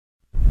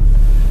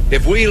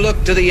if we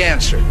look to the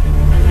answer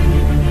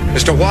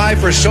as to why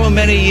for so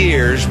many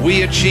years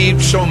we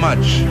achieved so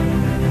much,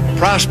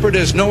 prospered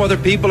as no other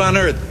people on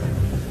earth,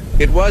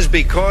 it was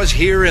because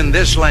here in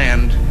this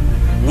land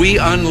we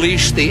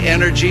unleashed the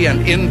energy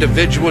and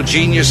individual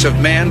genius of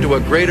man to a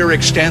greater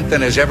extent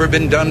than has ever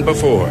been done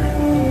before.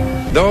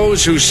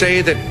 Those who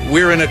say that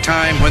we're in a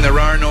time when there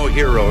are no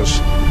heroes,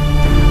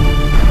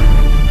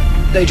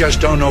 they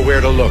just don't know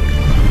where to look.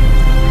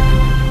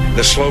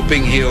 The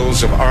sloping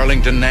hills of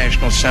Arlington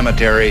National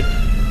Cemetery,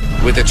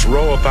 with its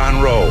row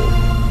upon row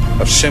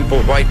of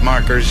simple white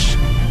markers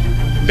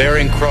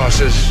bearing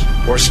crosses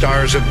or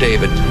stars of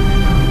David,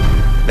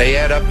 they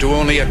add up to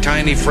only a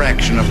tiny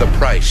fraction of the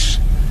price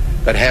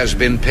that has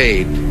been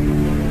paid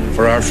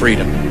for our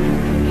freedom.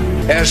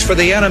 As for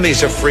the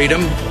enemies of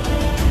freedom,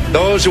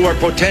 those who are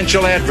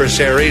potential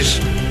adversaries,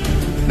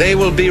 they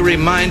will be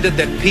reminded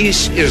that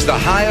peace is the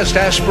highest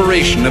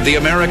aspiration of the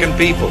American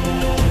people.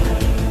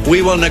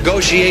 We will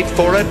negotiate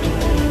for it,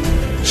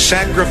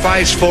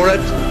 sacrifice for it.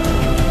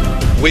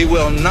 We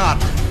will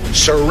not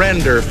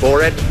surrender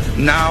for it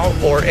now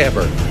or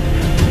ever.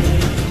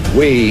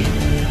 We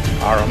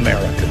are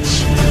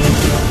Americans.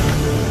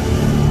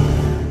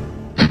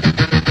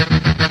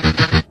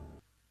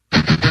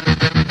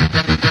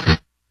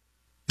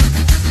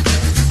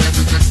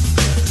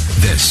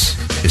 This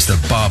is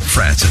the Bob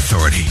Frantz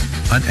Authority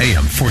on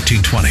AM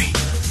 1420.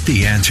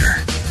 The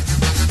Answer.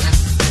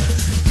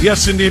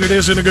 Yes, indeed it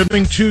is, and a good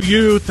evening to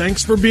you.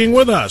 Thanks for being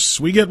with us.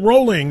 We get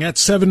rolling at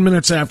 7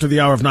 minutes after the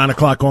hour of 9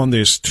 o'clock on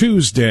this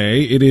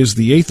Tuesday. It is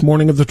the 8th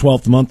morning of the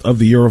 12th month of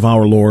the year of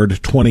our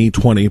Lord,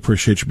 2020.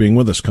 Appreciate you being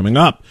with us. Coming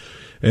up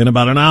in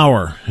about an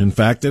hour, in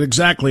fact, at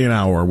exactly an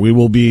hour, we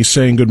will be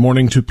saying good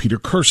morning to Peter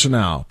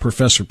Kirsanow.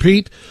 Professor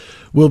Pete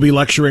will be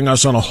lecturing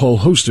us on a whole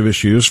host of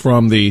issues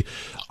from the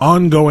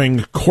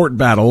ongoing court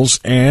battles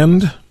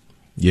and,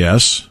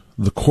 yes,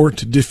 the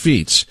court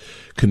defeats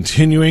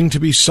continuing to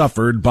be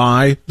suffered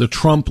by the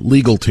Trump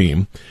legal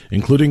team,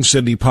 including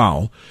Sidney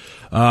Powell,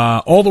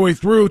 all the way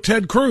through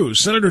Ted Cruz,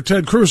 Senator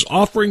Ted Cruz,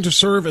 offering to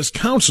serve as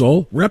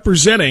counsel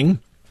representing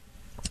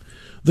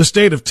the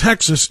state of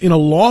Texas in a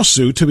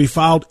lawsuit to be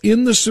filed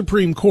in the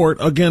Supreme Court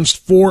against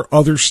 4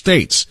 other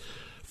states,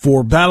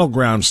 4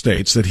 battleground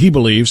states that he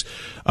believes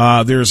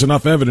there's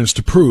enough evidence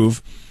to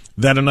prove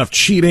that enough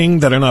cheating,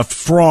 that enough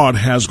fraud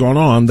has gone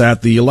on,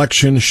 that the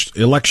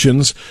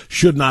elections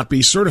should not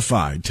be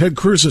certified. Ted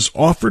Cruz has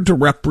offered to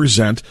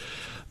represent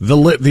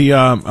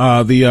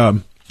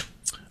the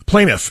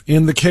plaintiff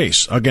in the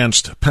case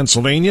against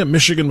Pennsylvania,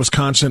 Michigan,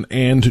 Wisconsin,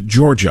 and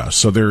Georgia.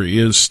 So there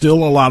is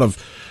still a lot of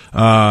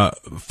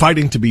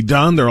fighting to be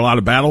done. There are a lot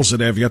of battles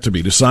that have yet to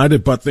be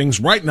decided, but things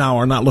right now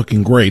are not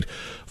looking great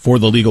for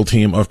the legal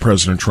team of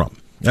President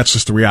Trump. That's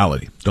just the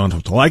reality. Don't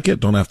have to like it.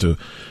 Don't have to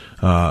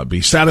be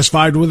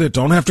satisfied with it.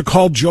 Don't have to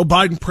call Joe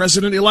Biden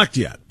president-elect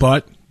yet.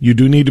 But you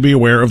do need to be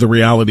aware of the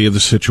reality of the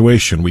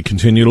situation. We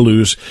continue to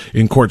lose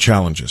in court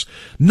challenges.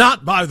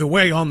 Not, by the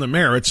way, on the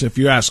merits, if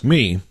you ask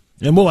me,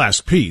 and we'll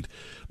ask Pete,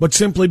 but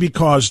simply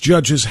because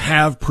judges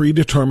have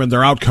predetermined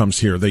their outcomes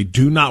here. They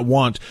do not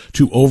want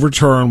to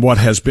overturn what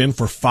has been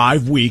for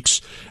 5 weeks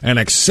an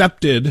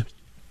accepted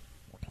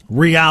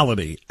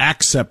reality,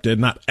 accepted,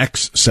 not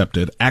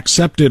accepted,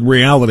 accepted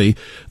reality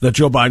that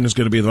Joe Biden is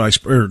going to be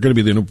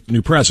the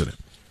new president.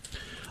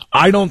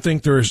 I don't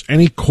think there is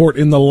any court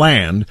in the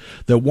land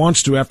that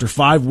wants to, after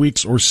 5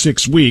 weeks or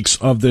 6 weeks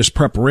of this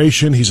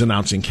preparation, he's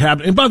announcing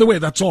cabinet. And by the way,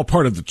 that's all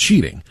part of the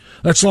cheating.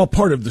 That's all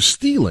part of the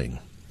stealing.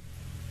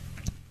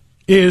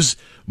 Is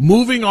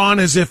moving on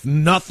as if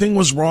nothing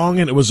was wrong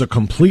and it was a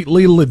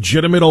completely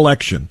legitimate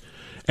election.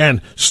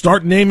 And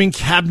start naming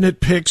cabinet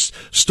picks,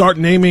 start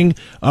naming,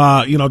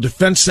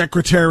 defense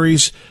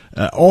secretaries,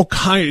 all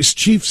kinds,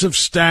 chiefs of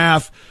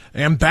staff,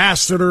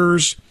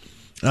 ambassadors,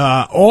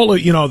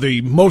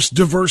 the most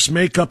diverse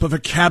makeup of a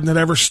cabinet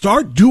ever.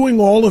 Start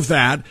doing all of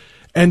that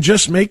and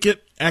just make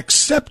it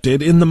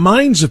accepted in the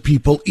minds of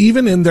people,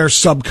 even in their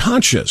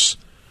subconscious,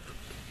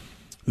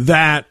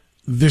 that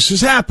this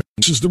is happening.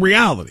 This is the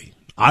reality.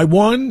 I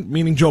won,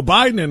 meaning Joe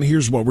Biden, and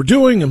here's what we're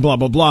doing, and blah,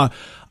 blah, blah.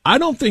 I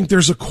don't think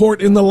there's a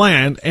court in the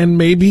land, and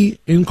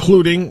maybe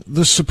including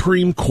the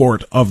Supreme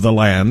Court of the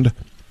land,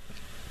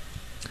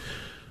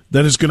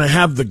 that is going to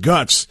have the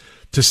guts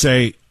to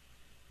say,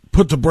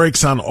 put the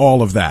brakes on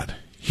all of that.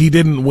 He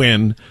didn't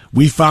win.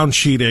 We found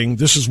cheating.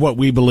 This is what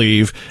we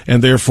believe,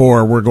 and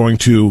therefore we're going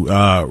to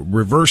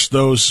reverse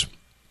those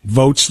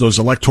votes, those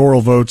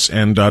electoral votes,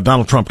 and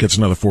Donald Trump gets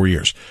another 4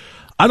 years.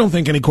 I don't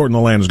think any court in the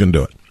land is going to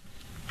do it.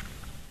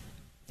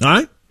 All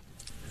right?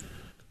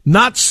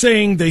 Not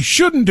saying they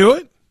shouldn't do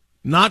it.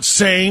 Not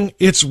saying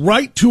it's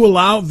right to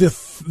allow the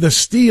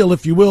steal,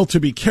 if you will, to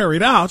be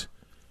carried out.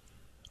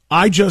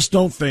 I just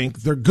don't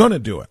think they're going to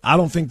do it. I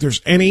don't think there's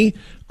any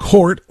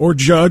court or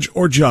judge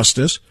or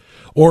justice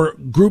or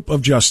group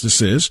of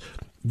justices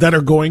that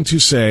are going to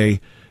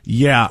say,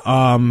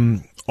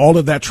 all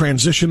of that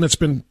transition that's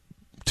been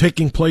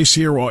taking place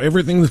here, or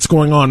everything that's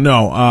going on,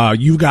 no,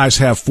 you guys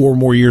have 4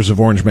 more years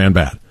of Orange Man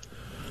bad.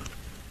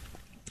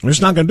 They're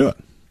just not going to do it.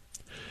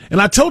 And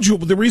I told you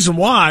the reason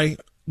why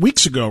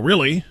weeks ago,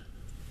 really.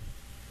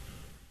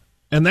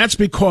 And that's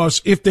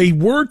because if they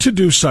were to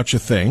do such a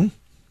thing,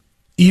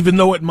 even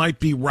though it might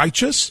be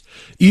righteous,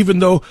 even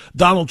though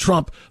Donald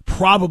Trump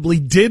probably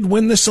did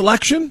win this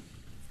election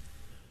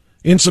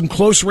in some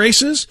close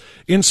races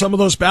in some of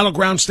those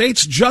battleground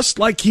states, just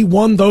like he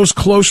won those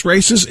close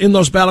races in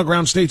those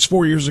battleground states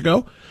 4 years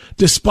ago,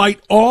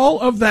 despite all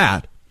of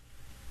that,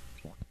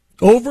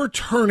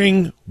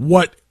 overturning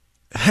what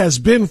has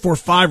been for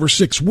 5 or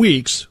 6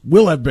 weeks,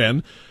 will have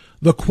been,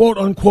 the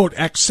quote-unquote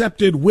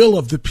accepted will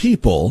of the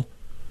people,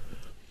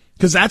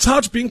 because that's how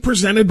it's being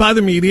presented by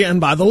the media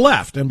and by the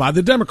left and by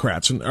the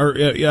Democrats, in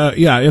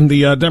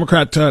the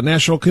Democrat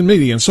National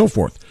Committee and so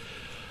forth.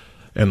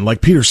 And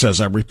like Peter says,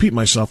 I repeat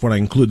myself when I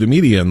include the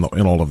media in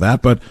all of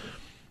that, but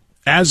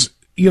as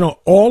you know,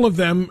 all of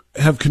them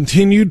have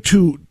continued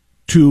to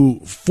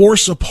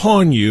force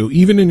upon you,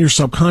 even in your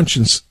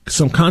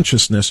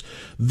subconsciousness,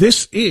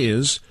 this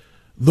is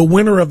the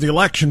winner of the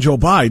election, Joe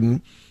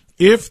Biden.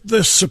 If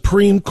the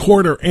Supreme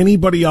Court or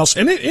anybody else,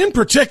 and in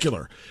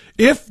particular,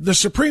 if the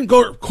Supreme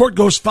Court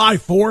goes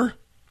 5-4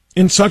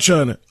 in such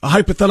a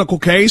hypothetical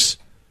case,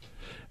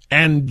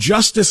 and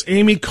Justice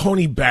Amy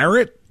Coney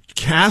Barrett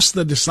casts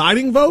the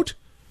deciding vote,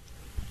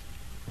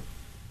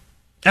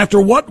 after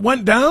what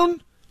went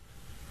down,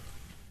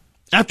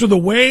 after the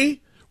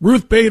way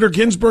Ruth Bader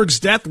Ginsburg's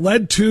death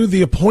led to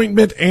the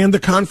appointment and the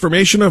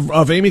confirmation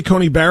of Amy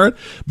Coney Barrett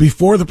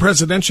before the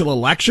presidential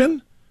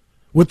election,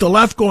 with the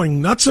left going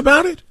nuts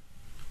about it,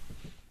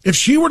 if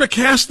she were to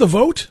cast the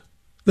vote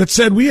that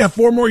said we have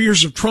 4 more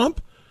years of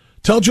Trump,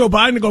 tell Joe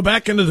Biden to go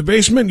back into the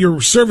basement,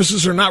 your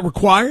services are not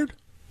required,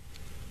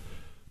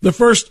 the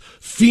first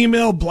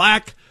female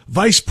black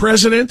vice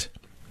president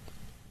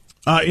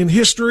in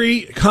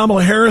history,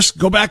 Kamala Harris,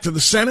 go back to the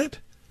Senate,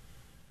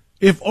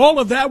 if all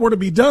of that were to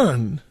be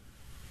done,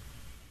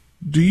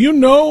 do you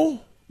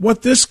know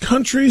what this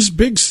country's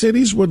big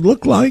cities would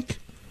look like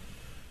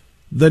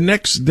the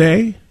next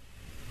day?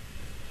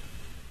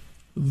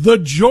 The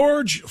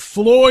George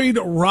Floyd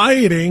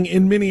rioting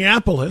in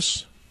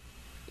Minneapolis,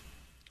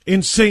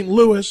 in St.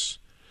 Louis,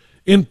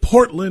 in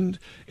Portland,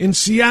 in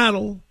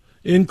Seattle,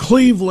 in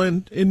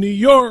Cleveland, in New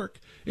York,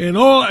 in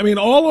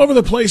all over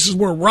the places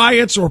where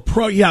riots or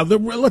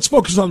let's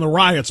focus on the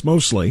riots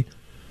mostly.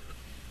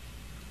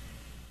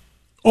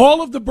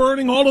 All of the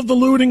burning, all of the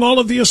looting, all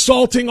of the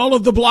assaulting, all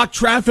of the blocked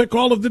traffic,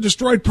 all of the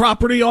destroyed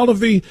property, all of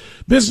the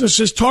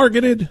businesses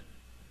targeted,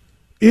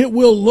 it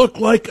will look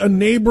like a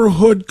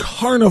neighborhood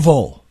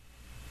carnival.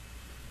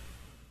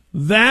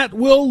 That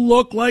will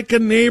look like a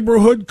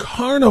neighborhood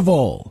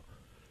carnival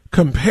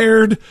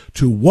compared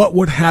to what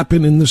would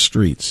happen in the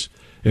streets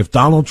if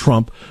Donald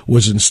Trump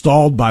was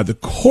installed by the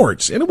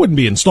courts. And it wouldn't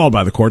be installed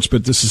by the courts,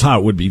 but this is how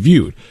it would be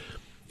viewed.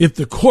 If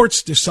the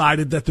courts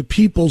decided that the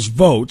people's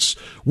votes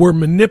were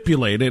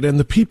manipulated and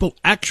the people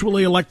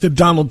actually elected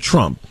Donald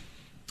Trump,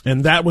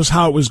 and that was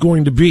how it was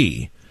going to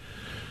be,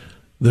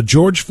 the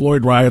George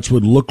Floyd riots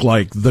would look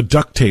like the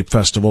Duct Tape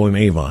Festival in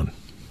Avon,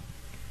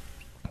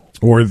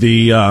 or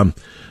the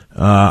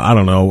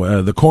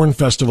the Corn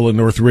Festival in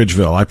North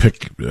Ridgeville. I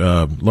pick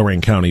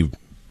Lorain County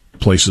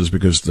places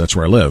because that's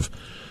where I live.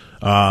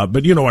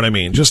 But you know what I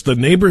mean. Just the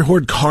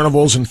neighborhood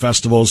carnivals and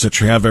festivals that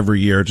you have every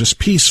year, just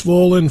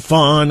peaceful and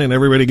fun, and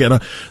everybody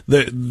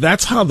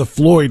that's how the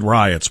Floyd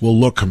riots will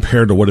look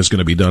compared to what is going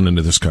to be done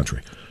into this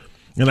country.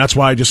 And that's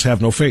why I just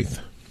have no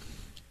faith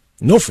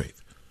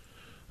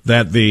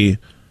that the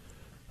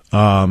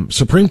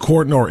Supreme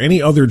Court nor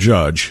any other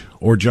judge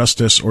or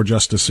justice or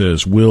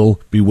justices will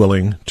be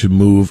willing to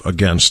move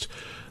against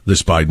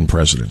this Biden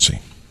presidency.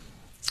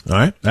 All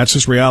right? That's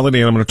his reality,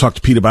 and I'm going to talk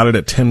to Pete about it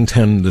at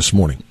 10:10 this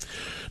morning.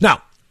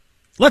 Now,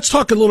 let's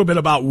talk a little bit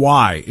about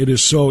why it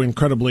is so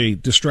incredibly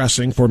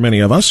distressing for many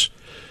of us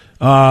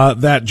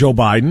that Joe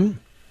Biden,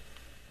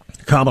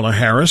 Kamala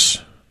Harris,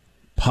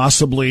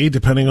 possibly,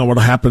 depending on what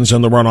happens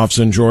in the runoffs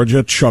in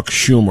Georgia, Chuck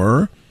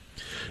Schumer,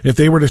 if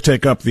they were to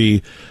take up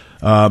the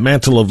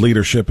mantle of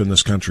leadership in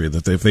this country,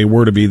 that if they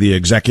were to be the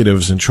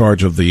executives in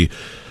charge of the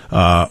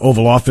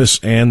Oval Office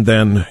and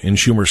then, in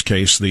Schumer's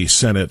case, the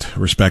Senate,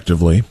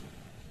 respectively,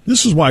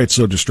 this is why it's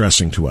so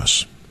distressing to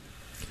us.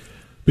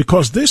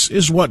 Because this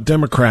is what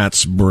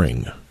Democrats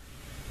bring.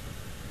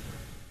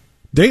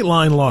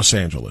 Dateline Los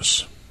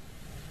Angeles.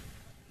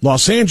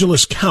 Los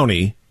Angeles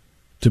County,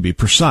 to be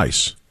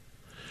precise.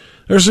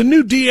 There's a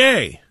new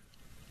DA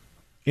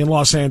in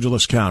Los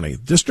Angeles County.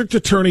 District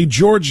Attorney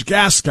George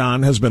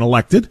Gascon has been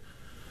elected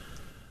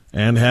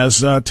and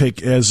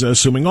is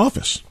assuming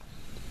office.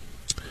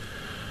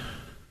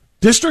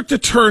 District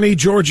Attorney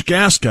George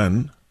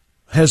Gascon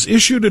has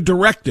issued a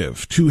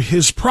directive to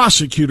his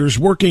prosecutors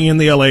working in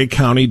the L.A.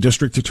 County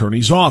District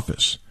Attorney's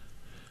office,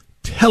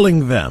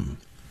 telling them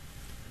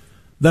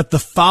that the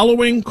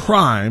following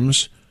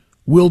crimes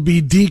will be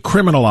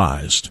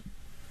decriminalized.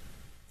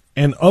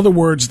 In other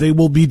words, they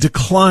will be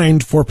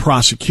declined for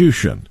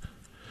prosecution.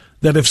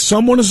 That if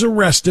someone is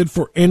arrested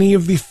for any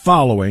of the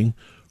following,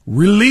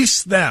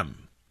 release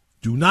them.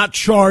 Do not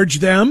charge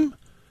them.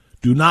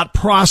 Do not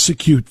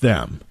prosecute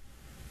them.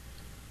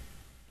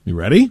 You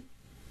ready?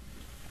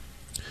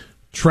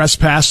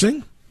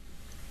 trespassing,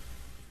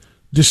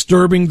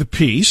 disturbing the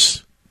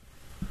peace,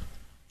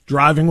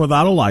 driving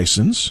without a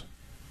license,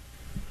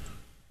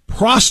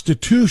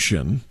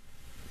 prostitution,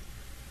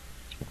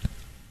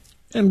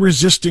 and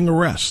resisting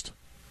arrest.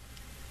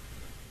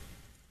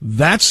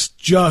 That's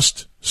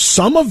just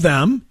some of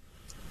them.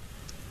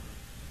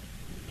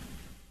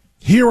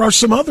 Here are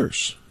some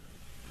others.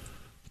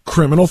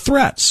 Criminal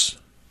threats,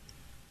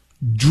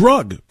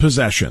 drug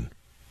possession,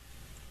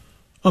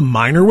 a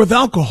minor with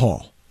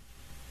alcohol,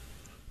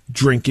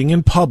 drinking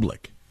in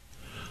public,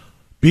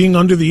 being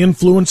under the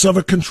influence of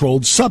a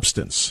controlled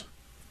substance,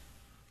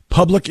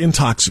 public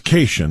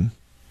intoxication,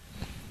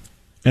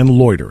 and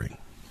loitering.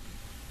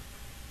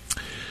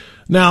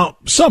 Now,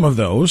 some of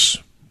those,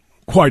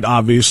 quite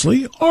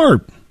obviously,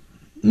 are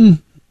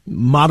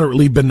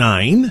moderately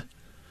benign.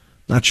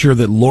 Not sure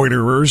that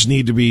loiterers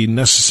need to be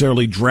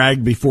necessarily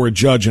dragged before a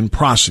judge and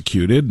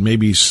prosecuted,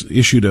 maybe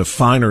issued a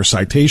fine or a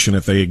citation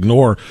if they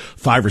ignore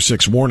 5 or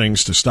 6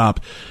 warnings to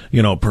stop,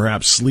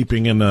 perhaps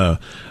sleeping in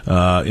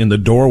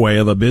the doorway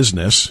of a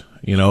business,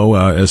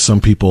 as some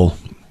people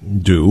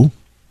do.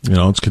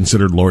 It's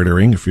considered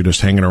loitering if you're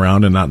just hanging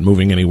around and not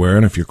moving anywhere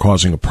and if you're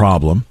causing a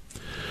problem.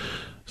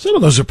 Some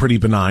of those are pretty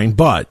benign,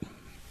 but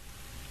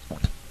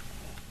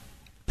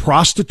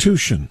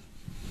prostitution,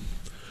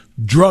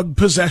 drug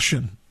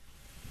possession,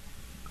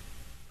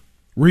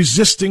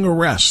 resisting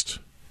arrest,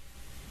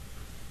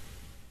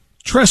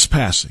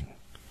 trespassing,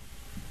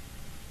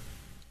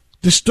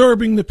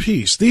 disturbing the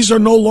peace. These are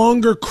no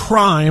longer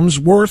crimes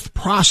worth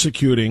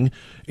prosecuting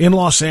in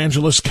Los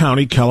Angeles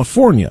County,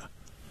 California.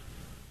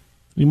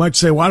 You might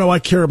say, why do I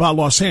care about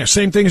Los Angeles?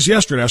 Same thing as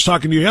yesterday. I was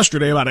talking to you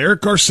yesterday about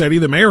Eric Garcetti,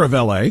 the mayor of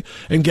L.A.,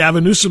 and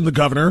Gavin Newsom, the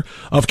governor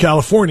of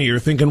California. You're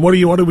thinking, what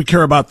do we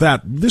care about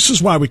that? This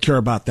is why we care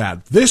about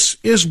that. This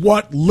is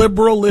what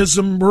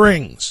liberalism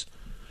brings.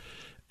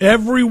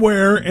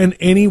 Everywhere and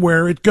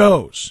anywhere it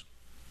goes.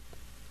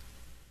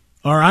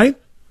 All right?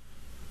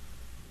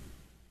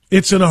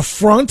 It's an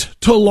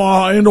affront to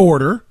law and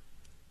order,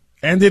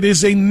 and it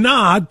is a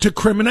nod to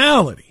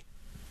criminality.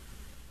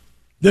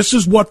 This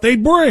is what they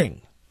bring.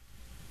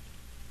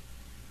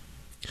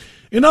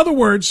 In other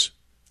words,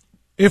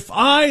 if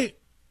I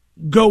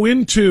go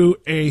into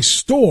a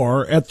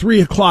store at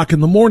 3 o'clock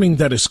in the morning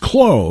that is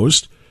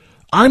closed,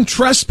 I'm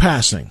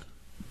trespassing.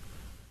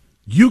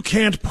 You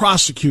can't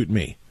prosecute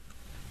me.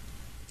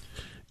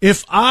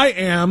 If I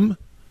am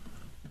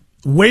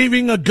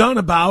waving a gun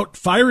about,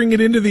 firing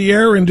it into the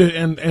air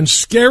and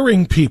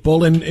scaring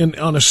people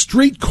on a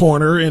street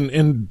corner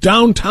in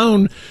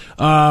downtown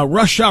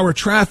rush hour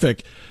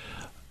traffic,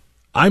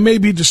 I may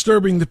be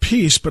disturbing the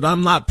peace, but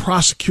I'm not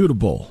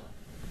prosecutable.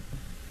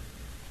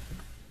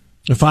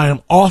 If I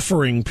am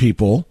offering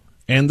people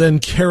and then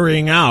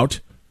carrying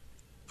out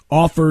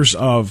offers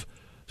of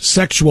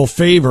sexual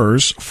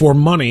favors for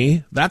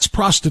money, that's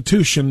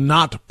prostitution,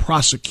 not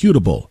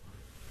prosecutable.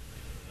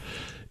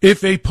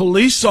 If a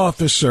police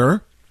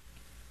officer,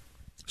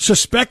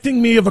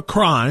 suspecting me of a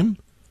crime,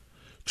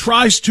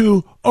 tries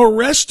to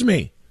arrest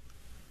me,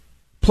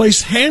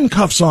 place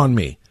handcuffs on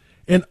me,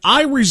 and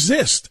I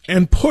resist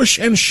and push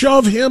and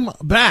shove him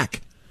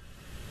back,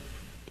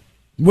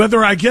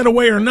 whether I get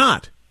away or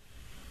not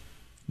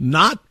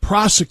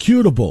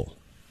prosecutable.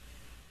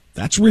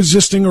 That's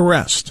resisting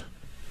arrest.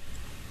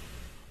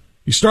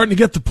 You starting to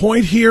get the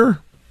point here?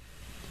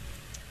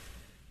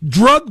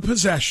 Drug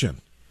possession.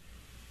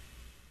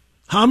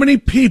 How many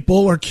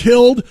people are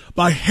killed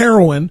by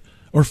heroin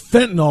or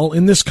fentanyl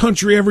in this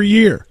country every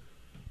year?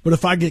 But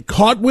if I get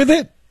caught with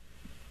it,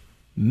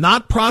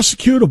 not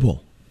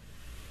prosecutable.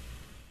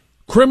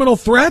 Criminal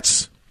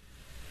threats?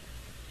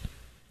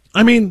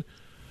 I mean,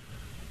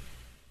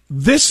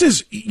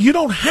 you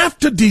don't have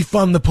to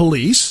defund the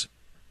police.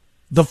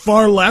 The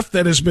far left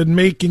that has been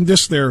making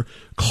this their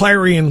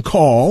clarion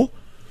call.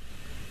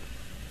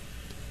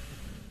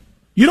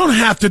 You don't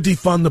have to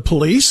defund the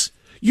police.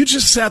 You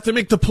just have to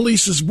make the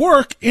police's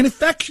work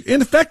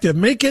ineffective.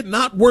 Make it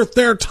not worth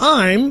their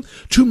time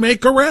to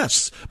make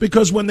arrests.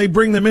 Because when they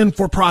bring them in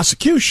for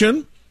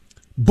prosecution,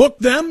 book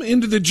them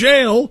into the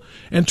jail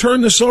and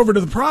turn this over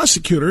to the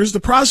prosecutors are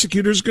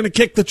going to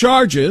kick the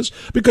charges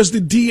because the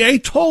DA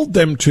told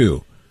them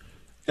to.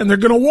 And they're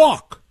going to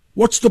walk.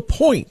 What's the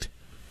point?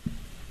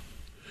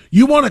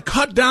 You want to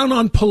cut down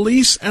on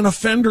police and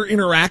offender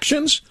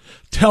interactions?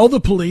 Tell the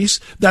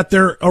police that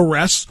their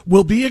arrests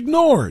will be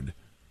ignored.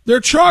 Their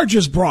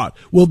charges brought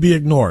will be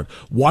ignored.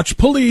 Watch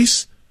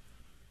police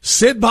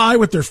sit by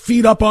with their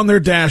feet up on their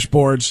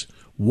dashboards,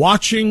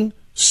 watching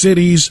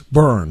cities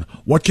burn.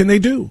 What can they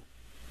do?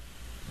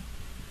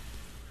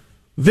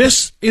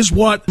 This is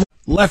what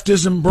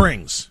leftism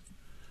brings.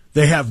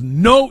 They have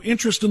no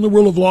interest in the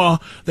rule of law.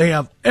 They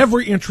have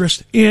every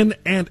interest in,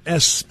 and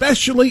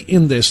especially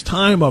in this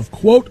time of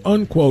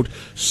quote-unquote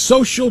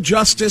social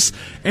justice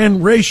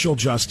and racial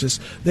justice,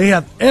 they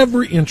have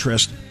every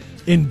interest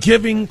in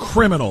giving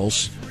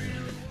criminals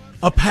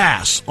a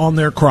pass on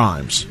their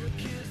crimes.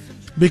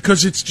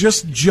 Because it's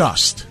just.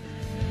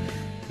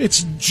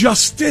 It's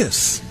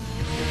justice.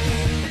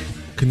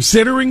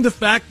 considering the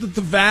fact that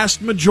the vast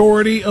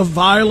majority of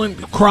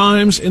violent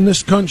crimes in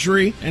this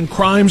country and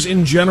crimes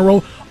in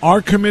general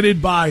are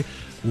committed by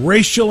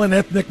racial and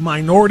ethnic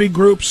minority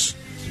groups,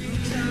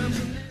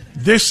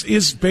 this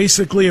is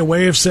basically a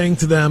way of saying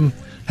to them,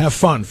 have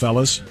fun,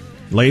 fellas,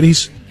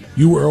 ladies.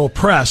 You were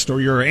oppressed, or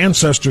your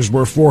ancestors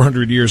were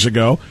 400 years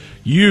ago.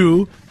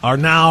 You are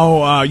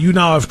now, you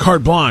now have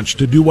carte blanche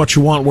to do what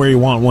you want, where you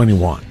want, when you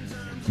want.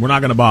 We're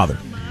not going to bother.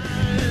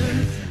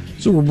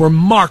 It's a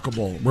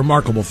remarkable,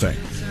 remarkable thing.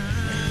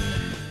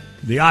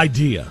 The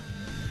idea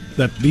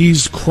that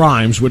these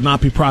crimes would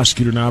not be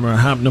prosecuted no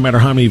matter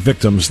how many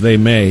victims they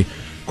may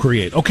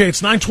create. Okay,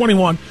 it's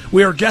 9:21.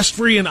 We are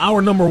guest-free in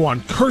hour number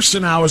 1.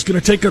 Kirsten now is going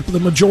to take up the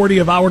majority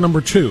of hour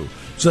number 2.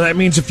 So that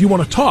means if you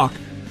want to talk,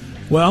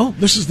 well,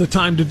 this is the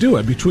time to do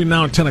it. Between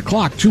now and 10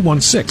 o'clock,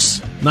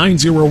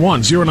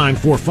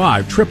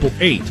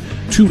 216-901-0945,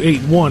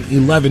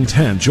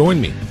 888-281-1110. Join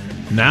me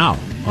now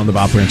on the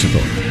Bob France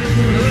Authority.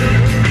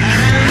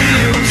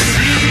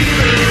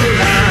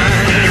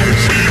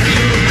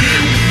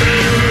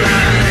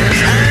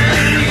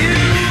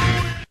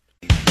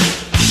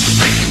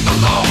 Breaking the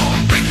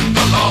law, breaking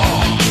the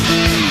law,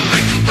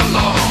 breaking the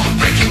law,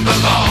 breaking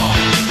the law,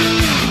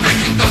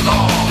 breaking the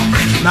law.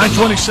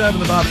 927,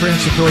 the Bob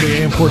France Authority,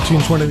 AM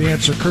 1420. The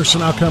Answer. Kirsten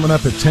now coming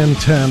up at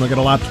 10:10. We got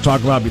a lot to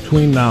talk about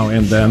between now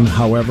and then,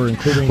 however,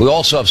 including we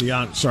also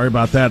have sorry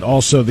about that.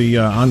 Also, the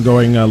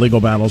ongoing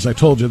legal battles. I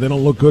told you they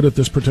don't look good at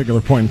this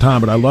particular point in time,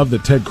 but I love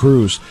that Ted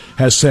Cruz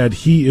has said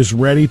he is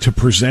ready to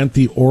present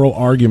the oral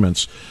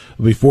arguments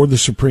before the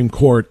Supreme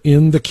Court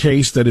in the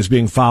case that is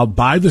being filed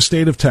by the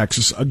state of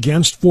Texas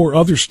against 4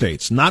 other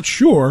states. Not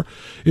sure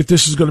if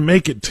this is going to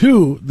make it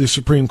to the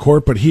Supreme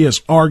Court, but he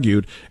has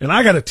argued, and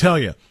I got to tell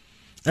you,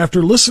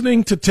 after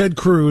listening to Ted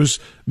Cruz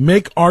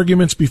make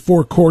arguments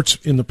before courts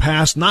in the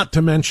past, not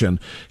to mention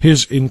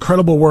his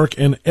incredible work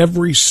in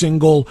every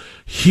single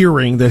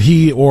hearing that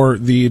he or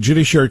the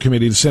Judiciary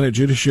Committee, the Senate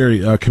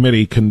Judiciary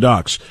Committee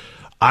conducts,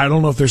 I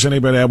don't know if there's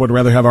anybody I would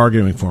rather have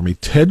arguing for me.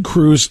 Ted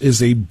Cruz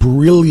is a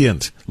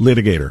brilliant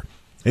litigator,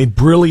 a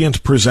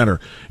brilliant presenter,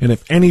 and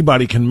if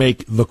anybody can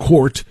make the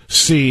court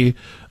see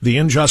the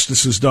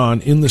injustices done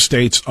in the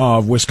states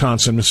of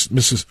Wisconsin,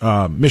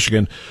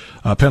 Michigan,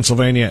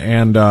 Pennsylvania,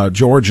 and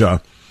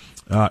Georgia,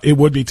 it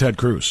would be Ted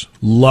Cruz.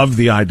 Love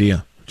the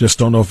idea. Just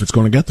don't know if it's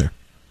going to get there.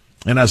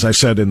 And as I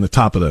said in the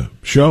top of the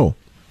show,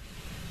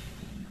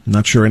 I'm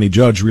not sure any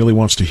judge really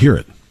wants to hear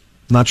it.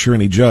 Not sure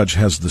any judge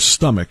has the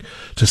stomach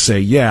to say,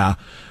 yeah,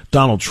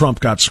 Donald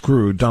Trump got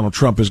screwed. Donald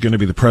Trump is going to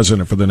be the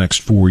president for the next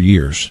 4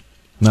 years.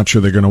 Not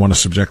sure they're going to want to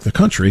subject the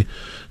country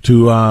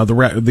to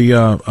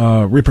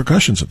the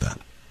repercussions of that.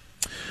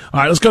 All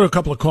right, let's go to a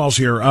couple of calls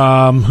here.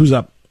 Who's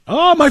up?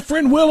 Oh, my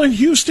friend Will in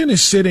Houston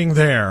is sitting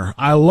there.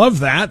 I love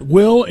that.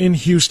 Will in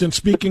Houston.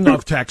 Speaking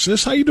of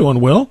Texas, how you doing,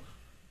 Will?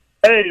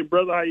 Hey,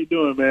 brother, how you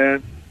doing,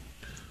 man?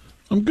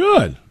 I'm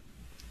good.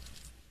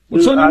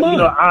 What's on your mind?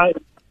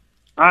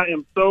 I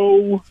am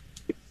so.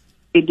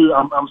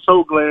 I'm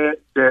so glad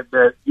that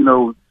that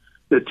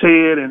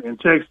Ted and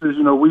Texas,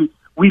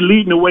 we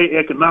leading the way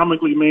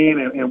economically,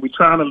 man, and we're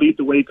trying to lead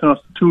the way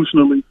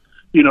constitutionally.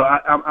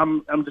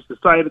 I'm just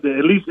excited that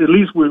at least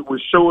we're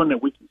showing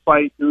that we can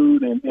fight,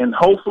 dude, and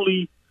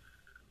hopefully,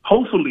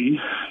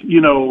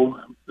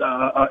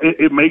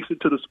 it makes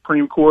it to the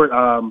Supreme Court.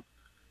 I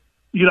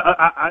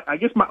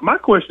guess my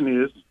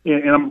question is,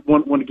 and I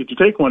want to get your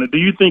take on it. Do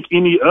you think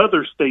any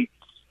other states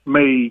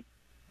may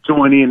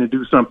join in and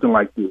do something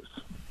like this?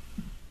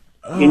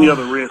 Any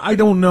other risk? I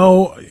don't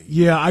know.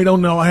 Yeah, I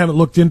don't know. I haven't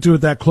looked into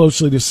it that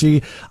closely to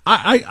see.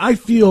 I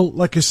feel,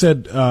 like I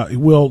said,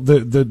 Will,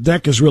 the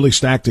deck is really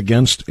stacked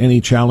against any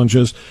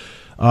challenges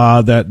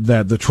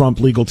that the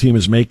Trump legal team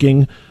is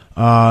making.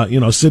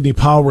 Sidney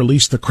Powell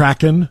released the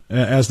Kraken,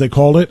 as they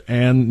called it,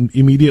 and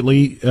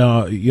immediately,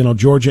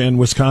 Georgia and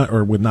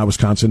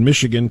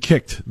Michigan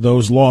kicked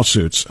those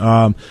lawsuits.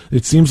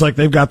 It seems like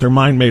they've got their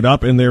mind made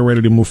up and they're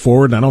ready to move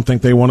forward. I don't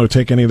think they want to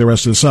take any of the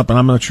rest of this up, and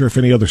I'm not sure if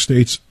any other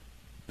states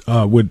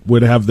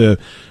would have the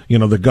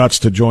guts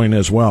to join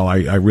as well.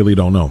 I really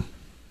don't know.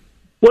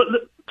 Well,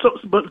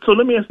 so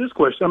let me ask this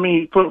question. I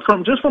mean,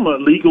 from a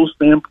legal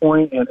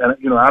standpoint, and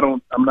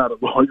I'm not a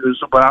lawyer,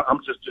 but I'm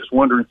just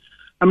wondering.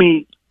 I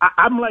mean,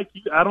 I'm like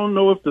you. I don't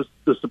know if the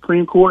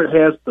Supreme Court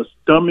has the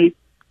stomach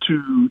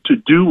to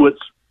do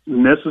what's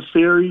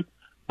necessary.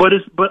 But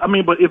if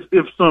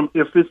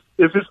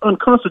it's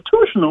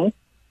unconstitutional,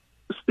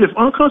 if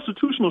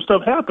unconstitutional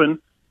stuff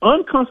happen,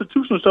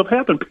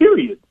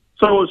 period.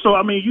 So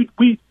I mean,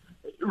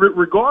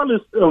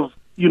 regardless of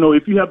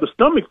if you have the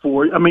stomach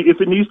for it, I mean, if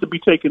it needs to be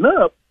taken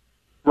up,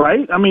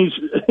 right? I mean,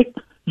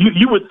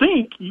 you would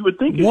think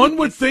one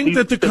would think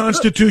that the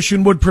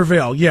Constitution would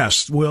prevail.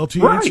 Yes, Will. To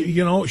right.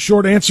 answer,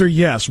 short answer,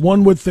 yes,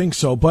 one would think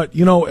so. But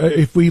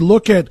if we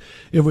look at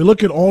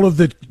all of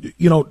the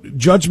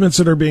judgments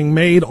that are being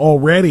made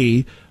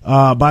already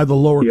by the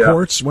lower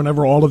courts.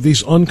 Whenever all of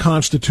these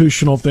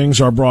unconstitutional things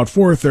are brought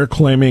forth, they're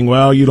claiming,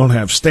 well, you don't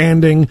have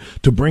standing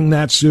to bring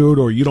that suit,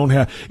 or you don't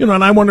have, and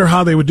I wonder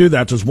how they would do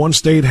that. Does one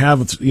state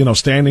have,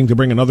 standing to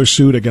bring another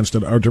suit against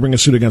or to bring a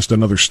suit against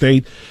another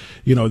state?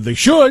 They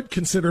should,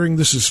 considering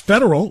this is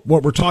federal.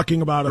 What we're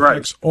talking about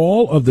affects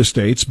all of the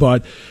states,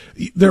 but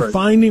they're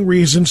finding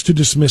reasons to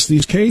dismiss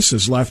these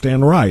cases left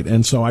and right.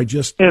 And so I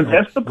just,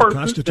 that's the purpose. The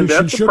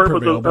Constitution should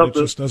prevail, but it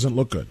just doesn't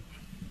look good.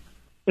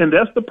 And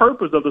that's the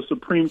purpose of the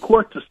Supreme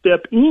Court, to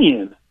step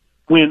in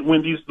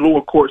when these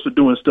lower courts are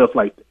doing stuff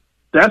like that.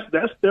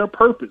 That's their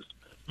purpose.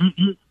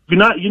 You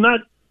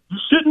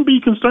shouldn't be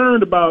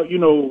concerned about,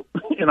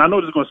 and I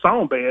know this is going to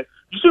sound bad,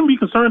 you shouldn't be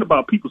concerned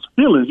about people's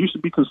feelings. You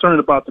should be concerned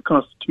about the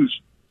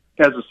Constitution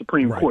as a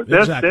Supreme Court.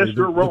 That's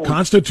your role. The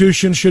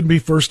Constitution should be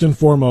first and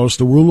foremost.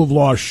 The rule of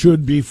law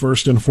should be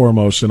first and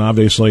foremost, and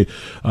obviously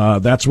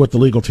that's what the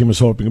legal team is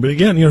hoping. But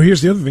again,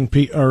 here's the other thing,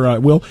 Pete,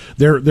 Will.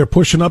 They're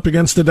pushing up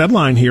against the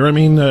deadline here. I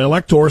mean,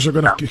 electors are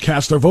going to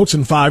cast their votes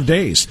in 5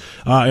 days,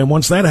 and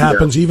once that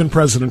happens, even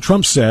President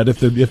Trump said if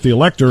the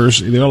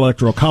electors, the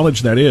Electoral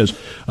College that is,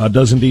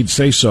 does indeed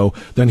say so,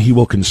 then he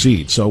will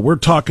concede. So we're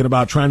talking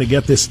about trying to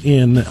get this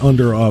in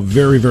under a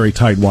very, very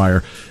tight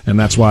wire, and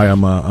that's why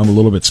I'm a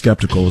little bit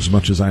skeptical. As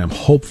much as I am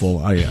hopeful,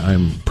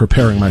 I'm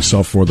preparing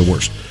myself for the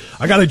worst.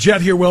 I got a jet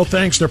here, Will.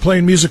 Thanks. They're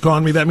playing music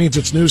on me. That means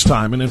it's news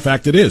time, and in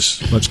fact, it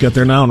is. Let's get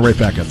there now and right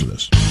back after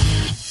this.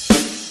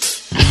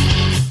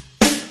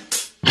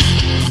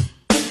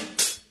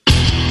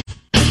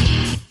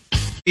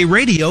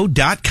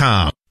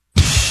 Radio.com.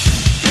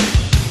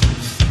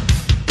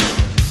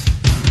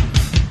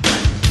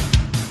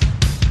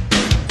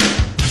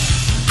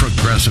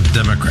 Progressive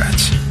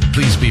Democrats,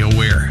 please be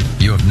aware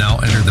you have now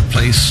entered the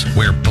place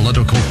where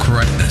political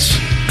correctness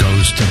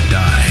goes to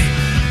die.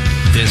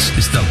 This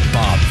is the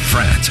Bob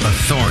France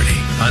Authority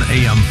on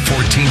AM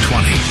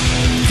 1420.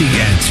 The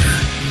Answer.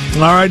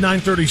 All right,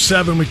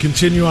 9:37. We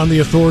continue on the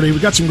Authority.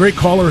 We've got some great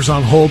callers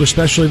on hold,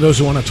 especially those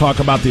who want to talk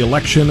about the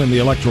election and the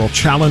electoral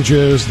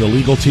challenges, the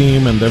legal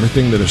team, and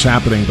everything that is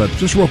happening. But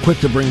just real quick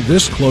to bring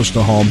this close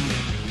to home,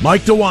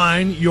 Mike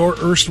DeWine, your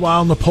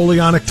erstwhile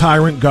Napoleonic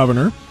tyrant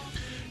governor,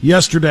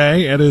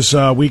 yesterday at his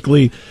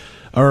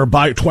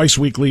twice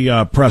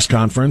weekly press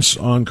conference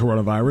on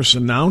coronavirus,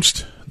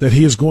 announced that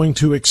he is going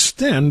to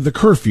extend the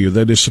curfew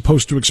that is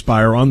supposed to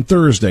expire on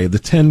Thursday, the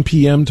 10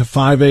 p.m. to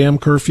 5 a.m.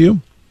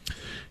 curfew.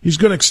 He's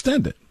going to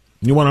extend it.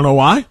 You want to know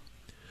why?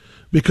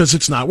 Because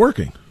it's not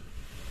working.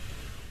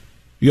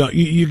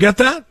 You get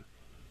that?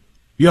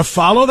 You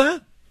follow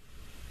that?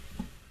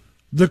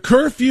 The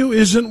curfew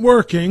isn't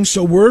working,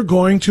 so we're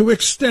going to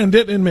extend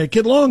it and make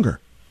it longer.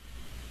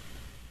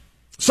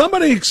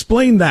 Somebody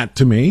explain that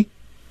to me.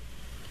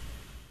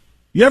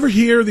 You ever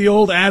hear the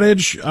old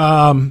adage,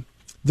 the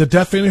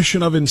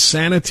definition of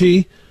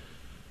insanity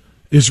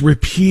is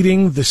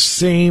repeating the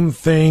same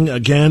thing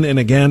again and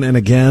again and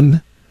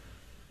again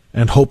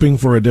and hoping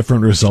for a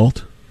different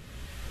result?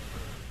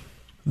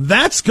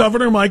 That's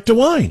Governor Mike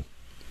DeWine.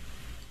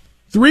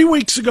 3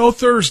 weeks ago,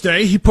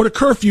 Thursday, he put a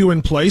curfew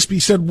in place. He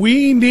said,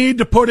 we need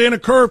to put in a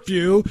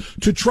curfew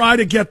to try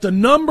to get the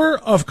number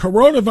of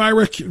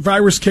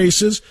coronavirus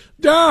cases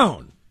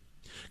down.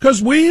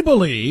 Because we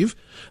believe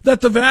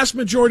that the vast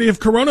majority of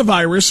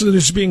coronavirus that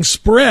is being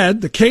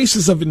spread, the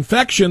cases of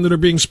infection that are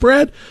being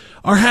spread,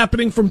 are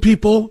happening from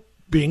people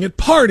being at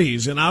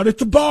parties and out at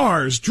the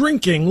bars,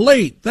 drinking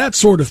late, that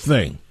sort of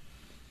thing.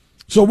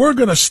 So we're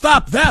going to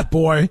stop that,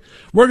 boy.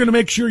 We're going to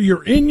make sure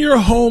you're in your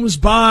homes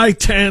by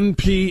 10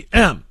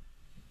 p.m.,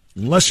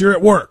 unless you're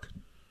at work.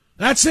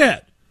 That's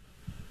it.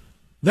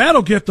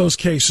 That'll get those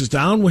cases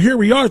down. Well, here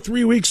we are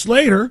 3 weeks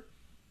later.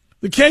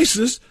 The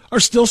cases are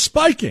still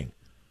spiking.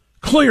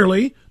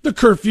 Clearly, the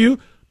curfew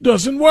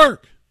doesn't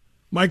work.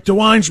 Mike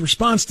DeWine's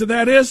response to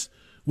that is,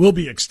 we'll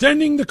be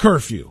extending the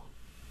curfew.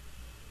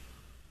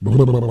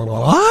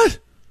 What?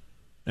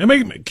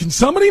 Can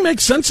somebody make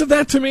sense of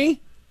that to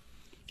me?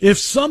 If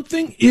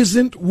something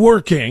isn't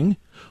working,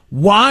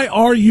 why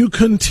are you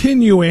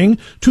continuing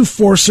to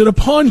force it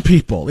upon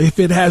people? If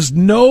it has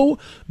no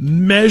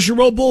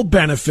measurable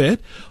benefit,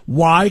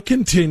 why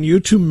continue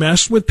to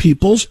mess with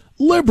people's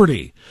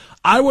liberty?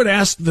 I would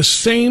ask the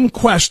same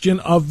question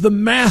of the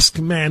mask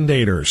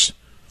mandators.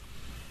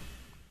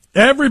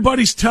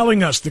 Everybody's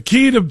telling us the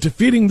key to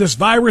defeating this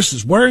virus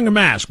is wearing a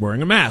mask,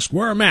 wearing a mask,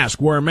 wear a mask,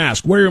 wear a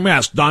mask, wear your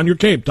mask, don your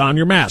cape, don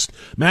your mask,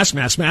 mask,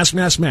 mask, mask,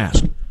 mask,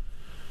 mask.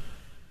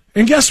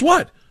 And guess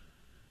what?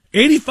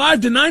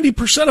 85 to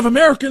 90% of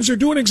Americans are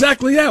doing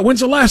exactly that.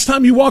 When's the last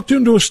time you walked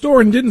into a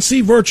store and didn't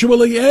see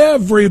virtually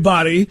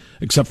everybody,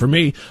 except for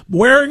me,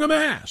 wearing a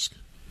mask?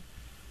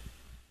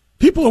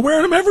 People are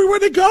wearing them everywhere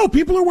they go.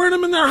 People are wearing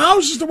them in their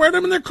houses. They're wearing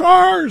them in their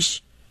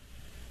cars.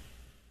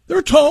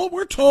 We're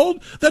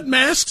told that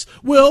masks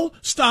will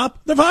stop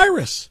the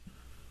virus.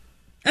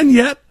 And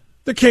yet,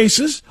 the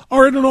cases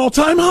are at an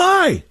all-time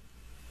high.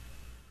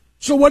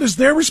 So what is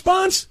their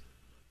response?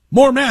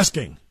 More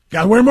masking.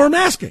 Gotta wear more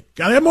masking.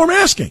 Gotta have more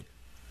masking.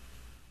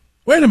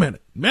 Wait a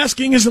minute.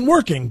 Masking isn't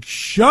working.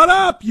 Shut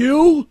up,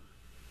 you.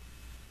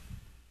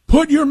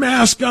 put your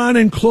mask on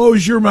and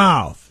close your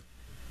mouth.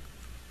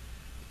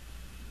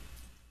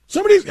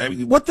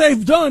 What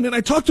they've done, and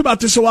I talked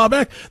about this a while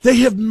back, they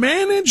have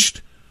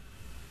managed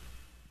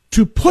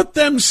to put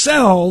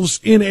themselves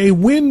in a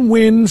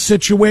win-win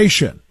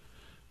situation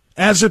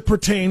as it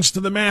pertains to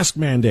the mask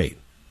mandate.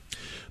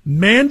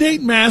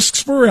 Mandate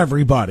masks for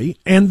everybody,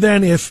 and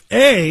then if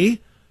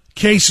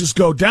cases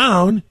go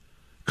down,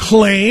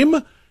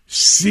 claim,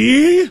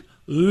 see,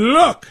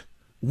 look,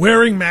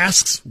 wearing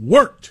masks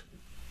worked.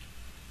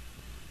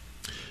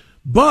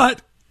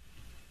 But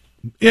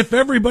if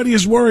everybody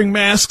is wearing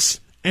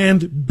masks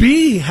and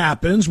B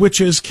happens,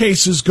 which is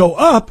cases go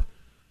up,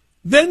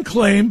 then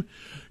claim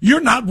you're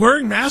not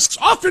wearing masks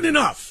often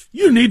enough.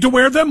 You need to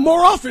wear them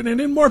more often and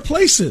in more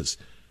places.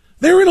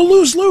 They're in a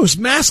lose-lose.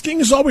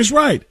 Masking is always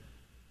right.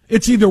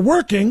 It's either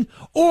working,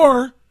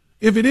 or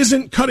if it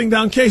isn't cutting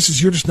down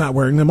cases, you're just not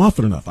wearing them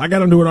often enough. I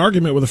got into an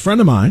argument with a friend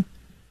of mine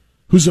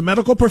who's a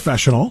medical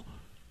professional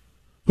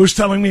who's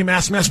telling me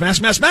mask, mask,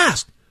 mask, mask,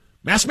 mask.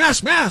 Mask,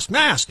 mask, mask,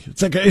 mask.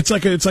 It's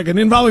like an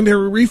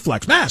involuntary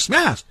reflex. Mask,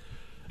 mask.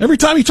 Every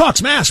time he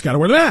talks, mask, gotta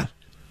wear the mask.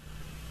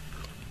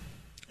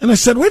 And I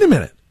said, wait a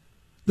minute.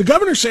 The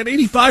governor said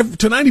 85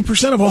 to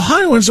 90% of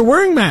Ohioans are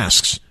wearing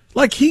masks,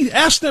 like he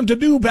asked them to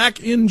do back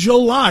in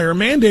July, or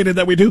mandated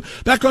that we do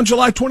back on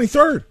July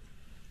 23rd.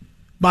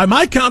 By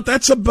my count,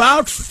 that's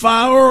about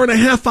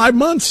 5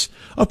 months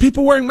of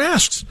people wearing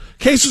masks.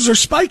 Cases are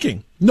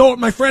spiking. Know what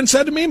my friend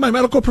said to me, my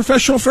medical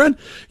professional friend?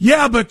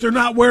 Yeah, but they're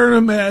not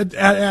wearing them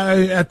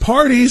at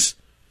parties.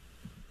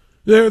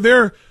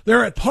 They're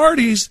at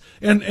parties,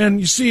 and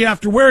you see,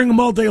 after wearing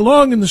them all day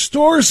long in the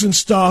stores and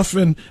stuff,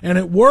 and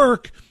at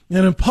work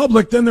and in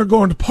public, then they're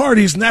going to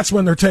parties, and that's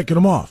when they're taking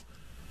them off.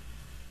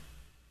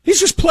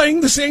 He's just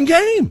playing the same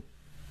game.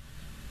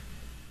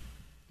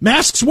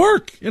 Masks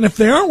work, and if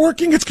they aren't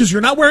working, it's because you're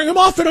not wearing them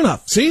often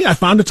enough. See, I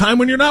found a time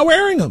when you're not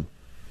wearing them.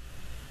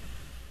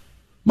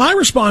 My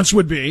response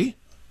would be,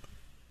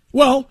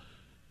 well,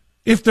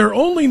 if they're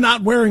only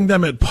not wearing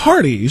them at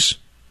parties,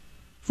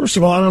 first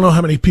of all, I don't know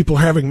how many people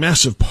are having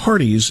massive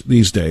parties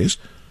these days,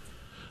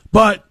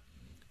 but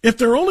if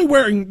they're only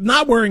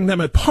not wearing them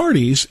at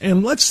parties,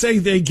 and let's say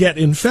they get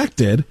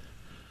infected,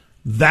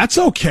 that's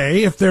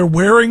okay if they're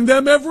wearing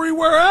them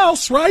everywhere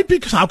else, right?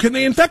 Because how can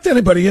they infect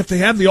anybody if they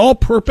have the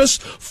all-purpose,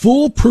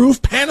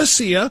 foolproof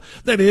panacea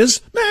that is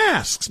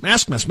masks?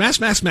 Mask, mask,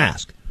 mask, mask,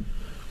 mask.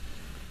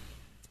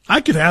 I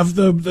could have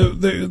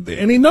the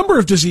any number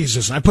of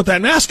diseases. I put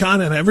that mask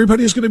on, and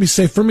everybody is going to be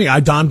safe from me.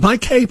 I donned my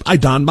cape. I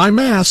donned my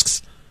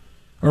masks,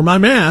 or my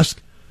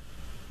mask.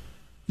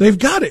 They've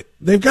got it.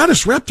 They've got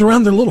us wrapped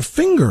around their little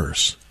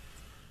fingers.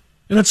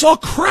 And it's all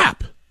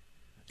crap.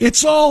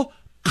 It's all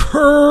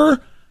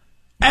crap.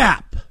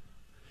 Kerrapp.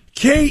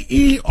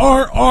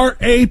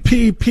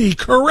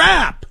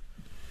 Crap.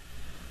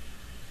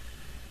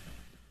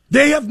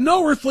 They have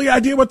no earthly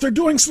idea what they're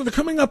doing, so they're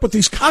coming up with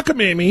these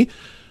cockamamie,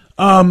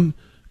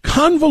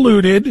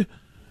 convoluted,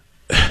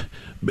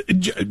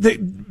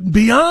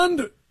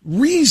 beyond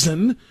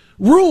reason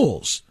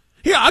rules.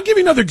 Here, I'll give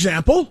you another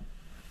example.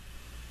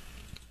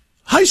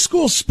 High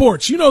school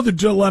sports. You know the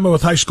dilemma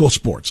with high school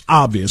sports.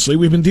 Obviously,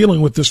 we've been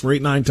dealing with this for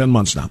 8, 9, 10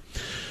 months now.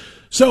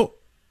 So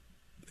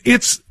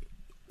it's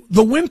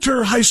the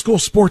winter high school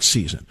sports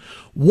season.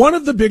 One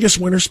of the biggest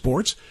winter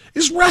sports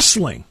is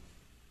wrestling.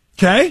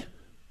 Okay?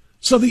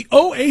 So the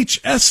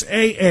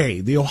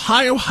OHSAA, the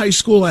Ohio High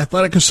School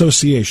Athletic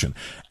Association,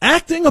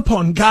 acting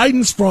upon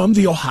guidance from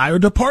the Ohio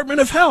Department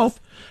of Health,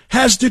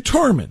 has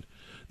determined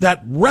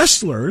that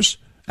wrestlers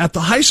at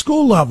the high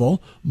school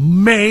level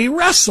may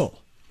wrestle.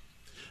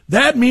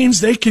 That means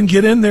they can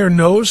get in there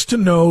nose to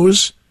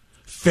nose,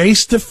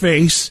 face to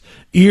face,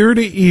 ear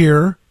to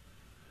ear,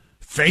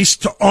 face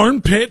to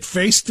armpit,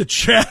 face to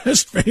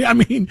chest. I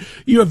mean,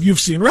 you've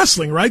seen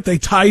wrestling, right? They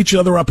tie each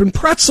other up in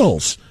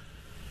pretzels.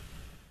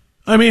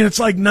 I mean, it's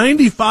like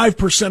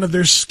 95% of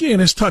their skin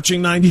is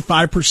touching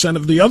 95%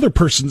 of the other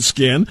person's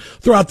skin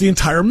throughout the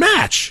entire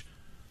match.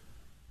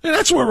 And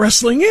that's what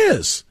wrestling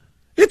is.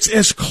 It's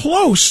as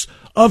close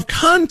of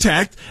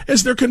contact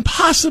as there can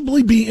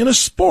possibly be in a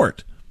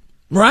sport,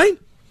 right?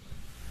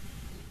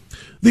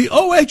 The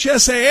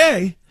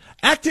OHSAA,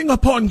 acting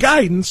upon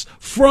guidance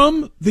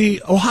from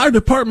the Ohio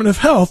Department of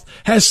Health,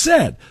 has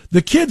said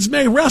the kids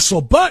may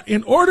wrestle, but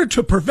in order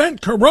to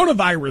prevent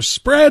coronavirus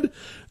spread,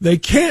 they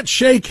can't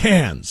shake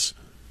hands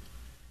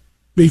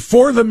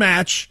before the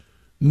match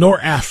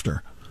nor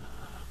after.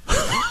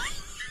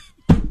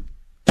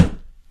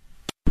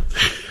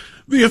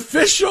 The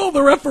official,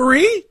 the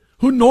referee,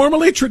 who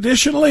normally,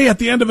 traditionally, at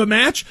the end of a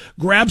match,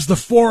 grabs the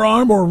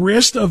forearm or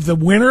wrist of the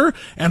winner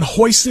and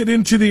hoists it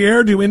into the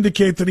air to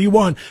indicate that he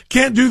won.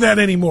 Can't do that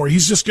anymore.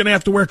 He's just going to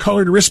have to wear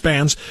colored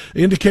wristbands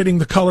indicating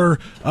the color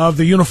of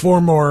the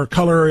uniform or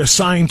color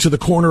assigned to the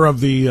corner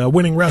of the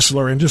winning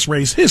wrestler, and just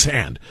raise his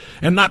hand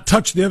and not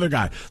touch the other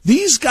guy.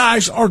 These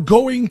guys are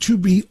going to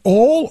be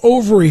all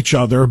over each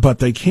other, but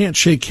they can't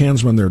shake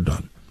hands when they're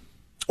done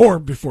or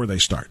before they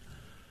start.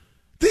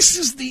 This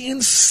is the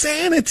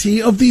insanity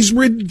of these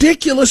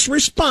ridiculous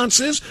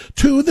responses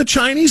to the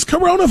Chinese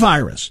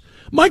coronavirus.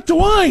 Mike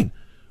DeWine,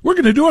 we're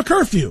going to do a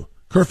curfew.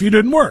 Curfew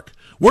didn't work.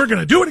 We're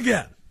going to do it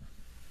again.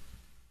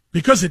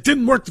 Because it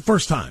didn't work the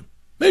first time.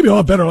 Maybe I'll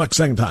have better luck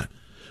second time.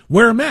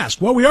 Wear a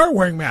mask. Well, we are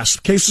wearing masks.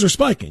 Cases are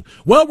spiking.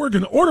 Well, we're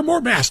going to order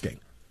more masking.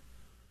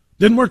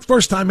 Didn't work the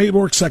first time. Maybe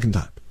it'll work second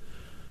time.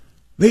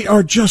 They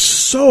are just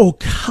so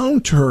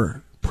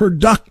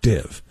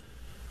counterproductive.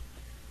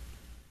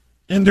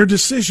 And their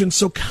decisions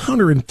so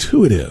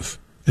counterintuitive.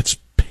 It's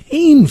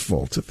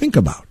painful to think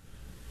about.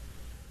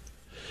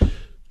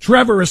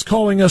 Trevor is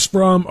calling us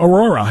from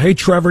Aurora. Hey,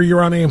 Trevor,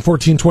 you're on AM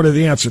 1420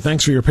 The Answer.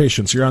 Thanks for your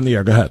patience. You're on the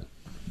air. Go ahead.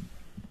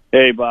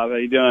 Hey, Bob. How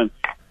you doing?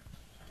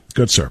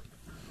 Good, sir.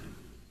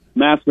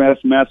 Mask. You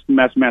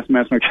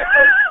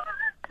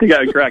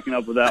got me cracking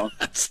up with that one.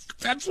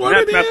 That's what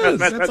it is.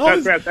 That's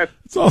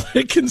all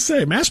they can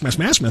say. Mask. Well, I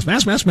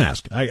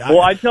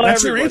tell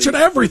that's everybody. their answer to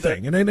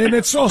everything, and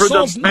it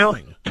solves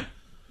nothing.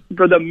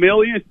 For the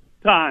millionth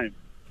time,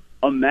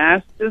 a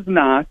mask does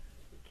not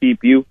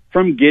keep you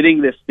from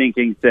getting this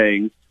stinking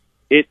thing.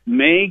 It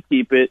may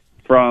keep it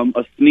from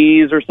a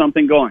sneeze or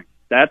something going.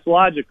 That's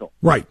logical.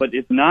 Right. But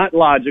it's not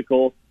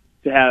logical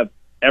to have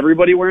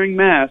everybody wearing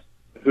masks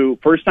who,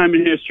 first time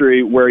in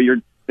history, where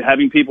you're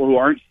having people who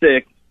aren't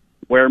sick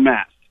wear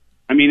masks.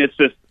 I mean, it's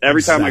just,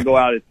 every time I go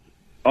out, it's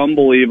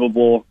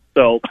unbelievable.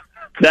 So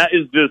that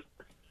is just,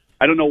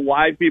 I don't know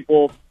why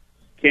people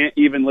can't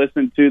even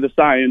listen to the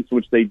science,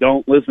 which they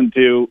don't listen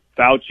to.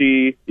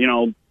 Fauci,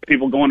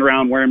 people going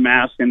around wearing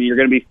masks, and you're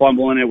going to be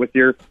fumbling it with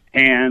your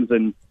hands.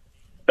 And,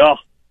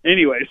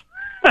 anyways.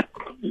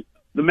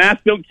 The mask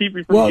don't keep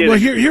you from getting. Well,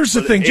 here's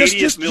the thing.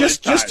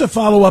 Just to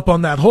follow up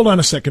on that. Hold on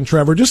a second,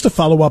 Trevor. Just to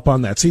follow up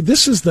on that. See,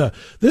 this is the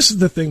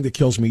thing that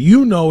kills me.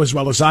 You know as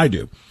well as I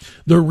do.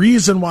 The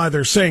reason why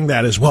they're saying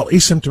that is, well,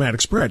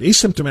 asymptomatic spread.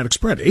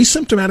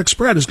 Asymptomatic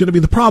spread is going to be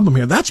the problem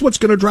here. That's what's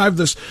going to drive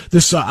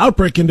this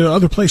outbreak into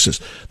other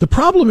places. The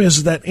problem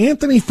is that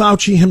Anthony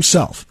Fauci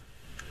himself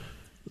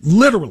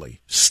literally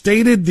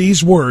stated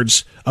these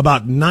words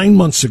about 9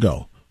 months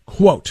ago.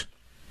 Quote,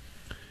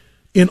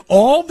 in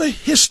all the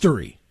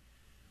history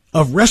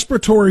of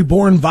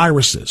respiratory-borne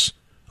viruses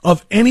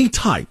of any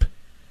type.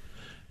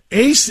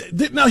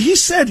 Now, he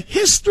said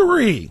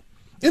history.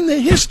 In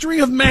the history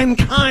of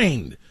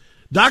mankind.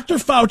 Dr.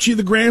 Fauci,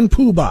 the grand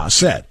poobah,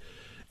 said,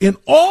 in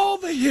all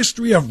the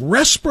history of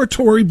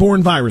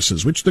respiratory-borne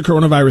viruses, which the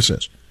coronavirus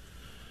is,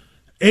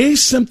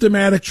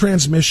 asymptomatic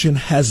transmission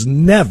has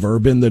never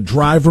been the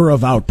driver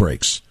of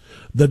outbreaks.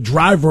 The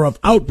driver of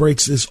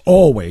outbreaks is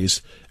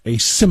always a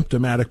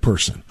symptomatic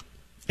person.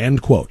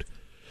 End quote.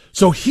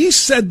 So he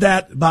said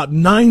that about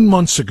 9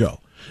 months ago.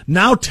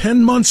 Now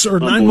 10 months or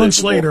 9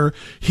 months later,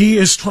 he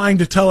is trying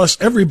to tell us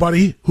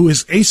everybody who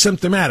is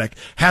asymptomatic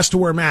has to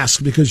wear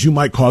masks because you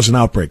might cause an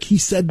outbreak. He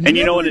said, and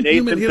you know what an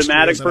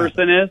asymptomatic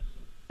person is?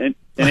 An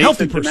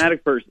healthy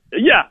asymptomatic person.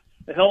 Yeah,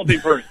 a healthy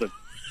person.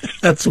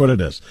 That's what it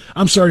is.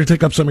 I'm sorry to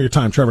take up some of your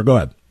time. Trevor, go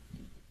ahead.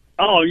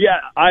 Oh, yeah.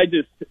 I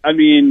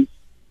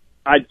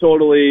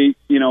totally,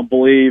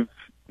 believe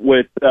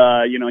with,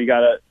 you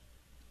got to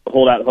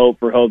hold out hope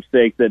for hope's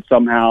sake that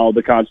somehow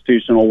the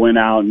Constitution will win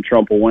out and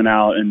Trump will win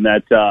out, and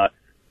that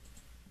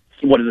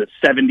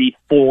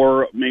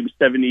 74, maybe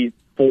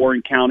 74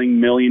 and counting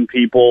million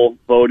people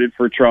voted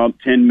for Trump,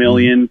 10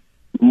 million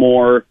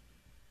more,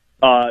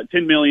 10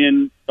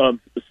 million of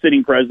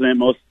sitting president,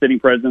 most sitting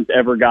presidents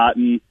ever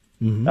gotten.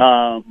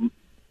 Mm-hmm.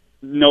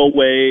 No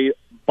way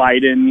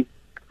Biden,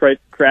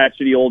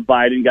 crotchety old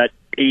Biden, got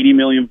 80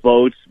 million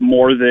votes,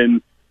 more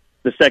than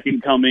the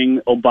second coming,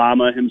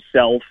 Obama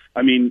himself.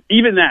 I mean,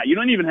 even that, you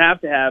don't even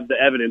have to have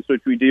the evidence,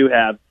 which we do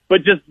have,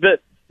 but just the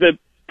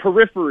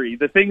periphery,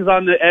 the things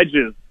on the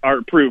edges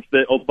are proof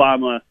that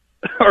Obama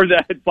or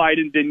that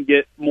Biden didn't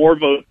get more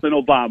votes than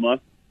Obama.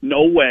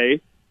 No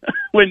way.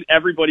 When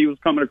everybody was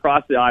coming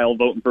across the aisle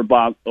voting for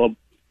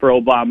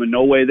Obama,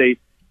 no way they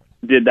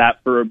did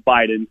that for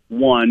Biden.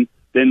 One,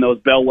 then those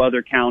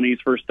bellwether counties,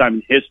 first time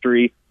in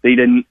history, they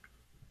didn't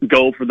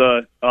go for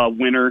the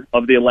winner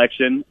of the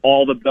election.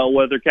 All the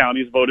bellwether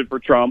counties voted for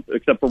Trump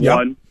except for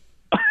one.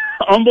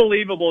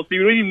 Unbelievable. So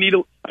you don't even need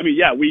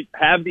we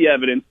have the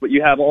evidence, but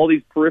you have all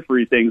these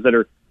periphery things that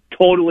are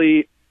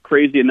totally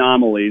crazy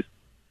anomalies.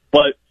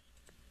 But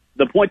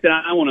the point that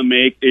I want to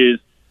make is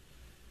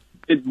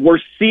we're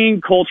seeing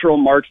cultural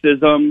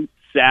Marxism,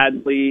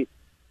 sadly,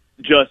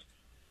 just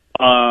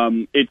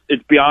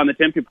it's beyond the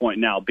tipping point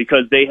now,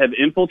 because they have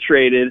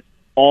infiltrated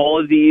all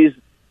of these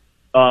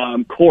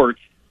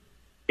courts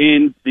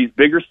in these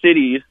bigger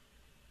cities.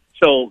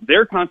 So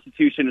their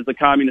constitution is the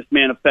Communist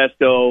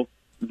Manifesto,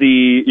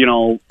 the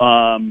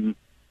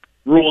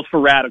rules for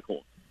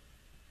radicals,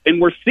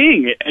 and we're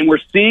seeing it. And we're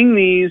seeing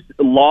these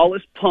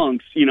lawless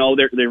punks.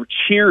 They're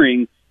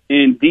cheering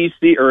in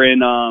D.C. or in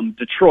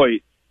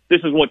Detroit.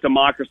 This is what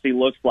democracy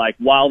looks like,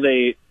 while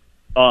they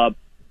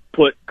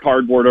put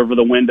cardboard over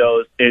the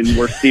windows and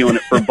we're stealing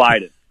it for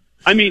Biden.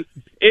 I mean,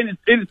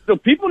 so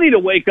people need to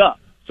wake up.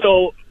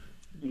 So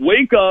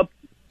wake up.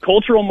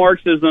 Cultural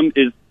Marxism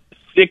is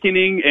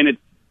sickening, and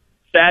it's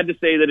sad to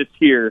say that it's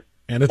here.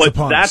 And it's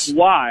upon us. That's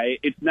why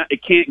it's not.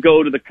 It can't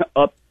go to the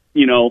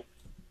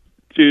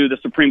to the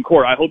Supreme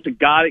Court. I hope to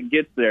God it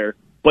gets there.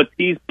 But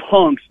these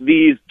punks,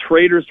 these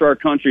traitors to our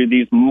country,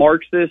 these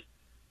Marxist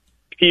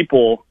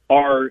people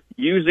are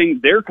using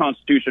their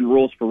Constitution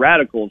rules for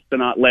radicals to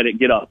not let it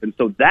get up. And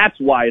so that's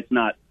why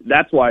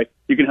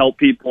you can help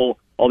people,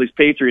 all these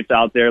patriots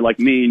out there like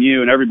me and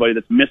you and everybody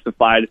that's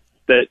mystified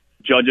that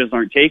judges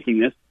aren't taking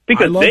this.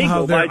 Because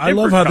I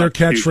love how their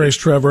catchphrase,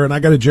 Trevor, and I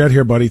got a jet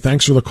here, buddy.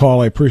 Thanks for the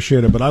call. I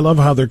appreciate it. But I love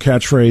how their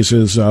catchphrase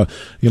is,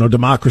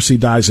 democracy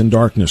dies in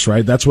darkness,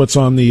 right? That's what's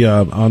on the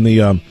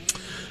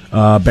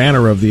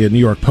banner of the New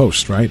York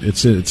Post, right?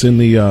 It's in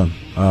the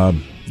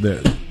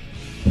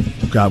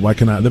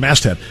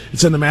masthead.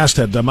 It's in the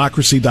masthead.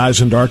 Democracy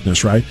dies in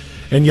darkness, right?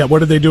 And yet, what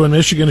did they do in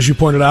Michigan, as you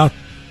pointed out?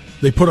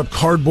 They put up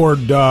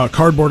cardboard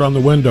on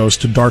the windows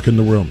to darken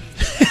the room.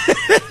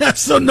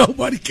 So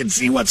nobody can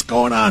see what's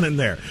going on in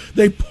there.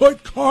 They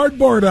put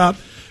cardboard up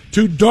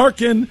to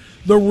darken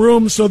the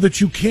room so that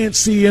you can't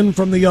see in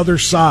from the other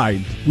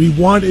side. We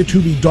want it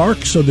to be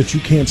dark so that you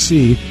can't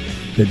see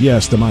that,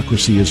 yes,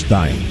 democracy is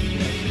dying.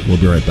 We'll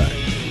be right back.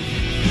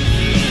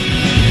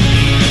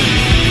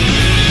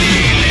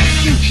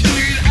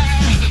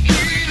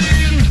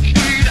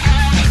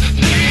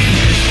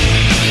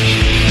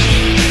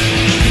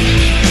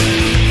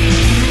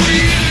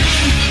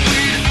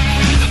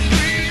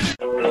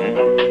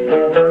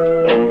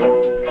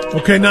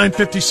 Okay,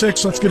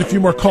 9:56. Let's get a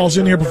few more calls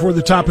in here before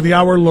the top of the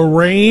hour.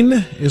 Lorraine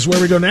is where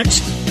we go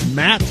next.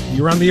 Matt,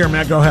 you're on the air.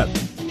 Matt, go ahead.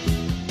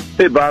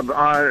 Hey, Bob.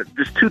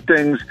 Just two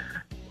things.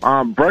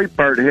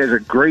 Breitbart has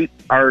a great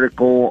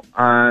article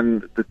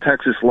on the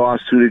Texas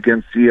lawsuit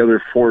against the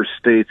other four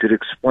states. It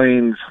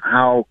explains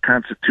how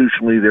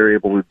constitutionally they're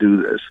able to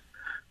do this.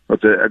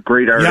 It's a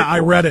great article. Yeah, I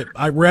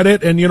read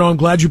it, and I'm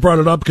glad you brought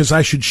it up because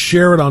I should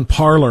share it on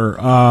Parler,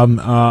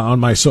 on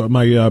my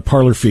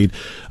Parler feed.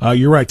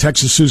 You're right.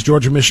 Texas sues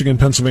Georgia, Michigan,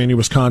 Pennsylvania,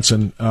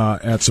 Wisconsin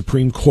at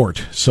Supreme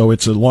Court. So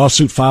it's a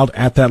lawsuit filed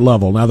at that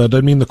level. Now that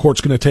doesn't mean the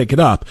court's going to take it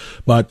up,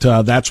 but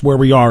that's where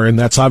we are, and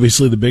that's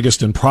obviously the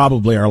biggest and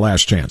probably our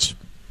last chance.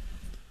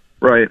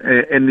 Right,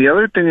 and the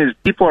other thing is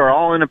people are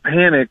all in a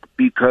panic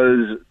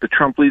because the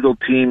Trump legal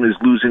team is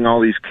losing all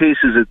these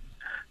cases at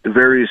the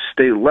various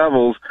state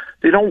levels.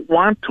 They don't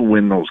want to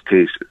win those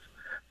cases.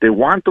 They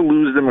want to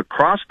lose them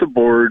across the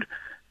board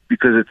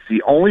because it's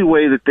the only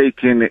way that they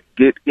can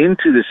get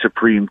into the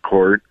Supreme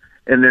Court,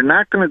 and they're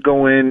not going to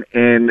go in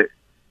and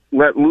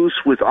let loose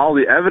with all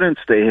the evidence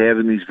they have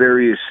in these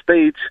various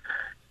states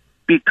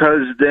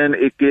because then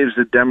it gives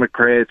the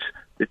Democrats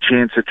the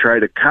chance to try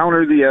to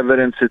counter the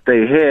evidence that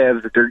they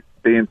have that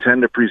they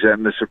intend to present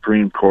in the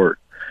Supreme Court.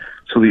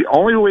 So the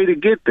only way to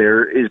get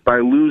there is by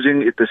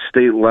losing at the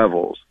state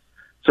levels.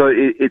 So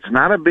it's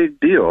not a big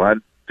deal.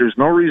 There's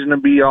no reason to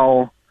be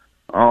all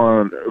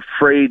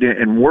afraid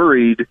and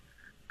worried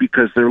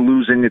because they're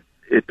losing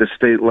at the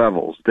state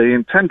levels. They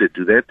intend to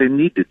do that. They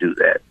need to do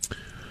that.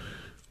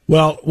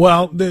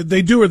 Well,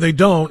 they do or they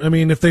don't. I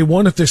mean, if they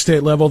won at the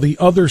state level, the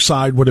other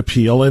side would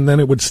appeal, and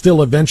then it would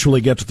still eventually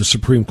get to the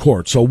Supreme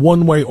Court. So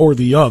one way or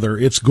the other,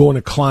 it's going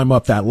to climb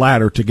up that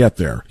ladder to get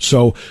there.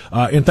 So,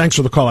 and thanks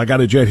for the call. I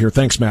got a jet here.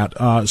 Thanks, Matt.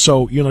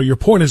 So, your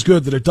point is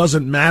good that it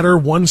doesn't matter.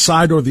 One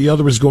side or the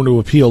other is going to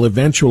appeal.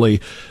 Eventually,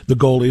 the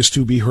goal is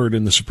to be heard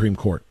in the Supreme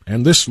Court.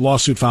 And this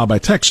lawsuit filed by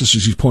Texas,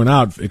 as you point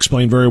out,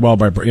 explained very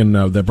well in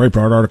the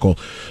Breitbart article.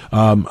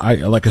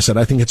 Like I said,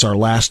 I think it's our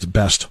last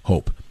best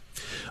hope.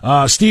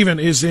 Stephen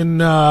is in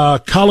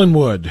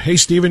Collinwood. Hey,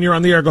 Stephen, you're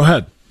on the air. Go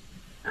ahead.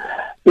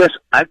 Yes,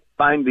 I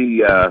find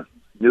the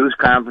news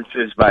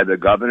conferences by the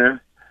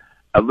governor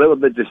a little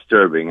bit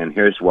disturbing, and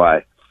here's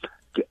why.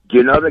 Do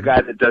you know the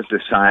guy that does the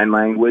sign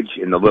language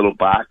in the little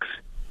box?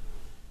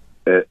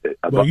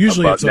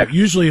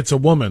 Usually it's a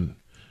woman.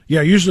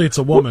 Yeah, usually it's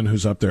a woman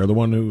who's up there, the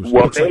one who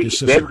looks like his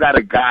sister. They've got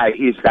a guy.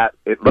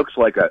 It looks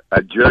like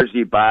a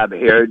Jersey Bob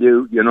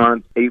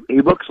hairdo.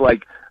 He looks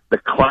like the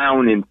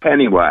clown in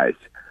Pennywise.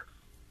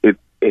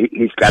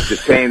 He's got the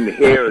same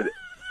hair.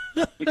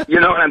 You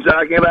know what I'm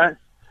talking about?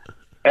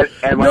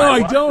 And no,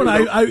 I don't.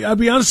 I'll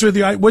be honest with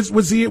you.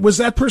 Was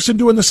that person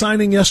doing the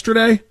signing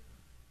yesterday?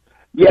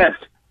 Yes,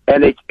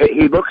 and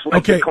he looks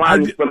like the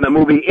clown from the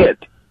movie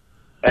It.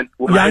 And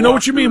I know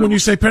what you mean when you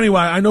say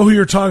Pennywise. I know who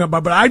you're talking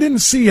about, but I didn't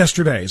see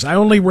yesterday's. I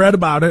only read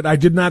about it. I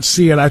did not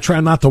see it. I try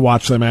not to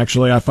watch them,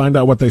 actually. I find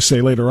out what they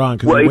say later on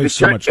because they waste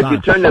so much time.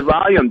 If you turn the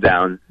volume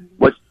down,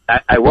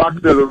 I walk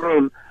through the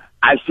room,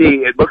 I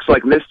see it looks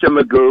like Mr.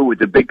 Magoo with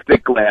the big,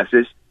 thick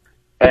glasses,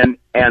 and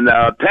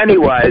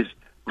Pennywise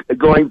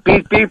going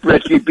beep, beep,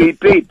 Richie, beep,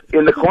 beep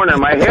in the corner.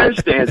 My hair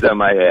stands on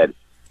my head.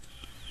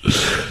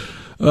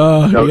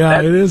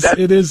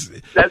 It is.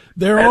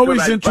 They're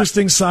always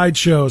interesting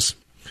sideshows.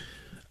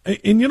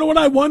 And you know what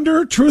I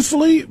wonder,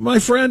 truthfully, my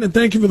friend, and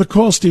thank you for the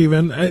call,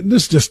 Stephen,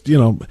 this just,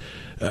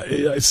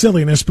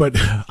 silliness, but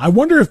I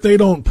wonder if they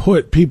don't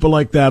put people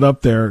like that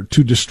up there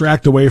to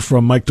distract away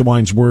from Mike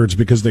DeWine's words,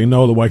 because they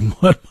know what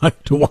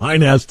Mike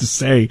DeWine has to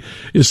say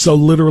is so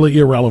literally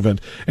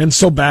irrelevant and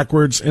so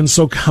backwards and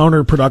so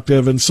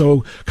counterproductive and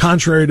so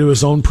contrary to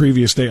his own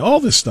previous day, all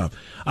this stuff.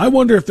 I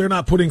wonder if they're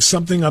not putting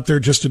something up there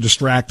just to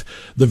distract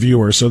the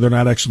viewer, so they're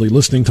not actually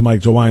listening to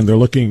Mike DeWine.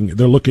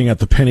 They're looking at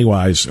the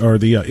Pennywise, or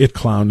the it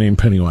clown named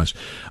Pennywise.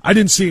 I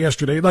didn't see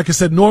yesterday. Like I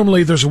said,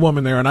 normally there's a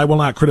woman there, and I will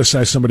not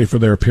criticize somebody for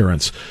their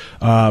appearance.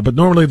 But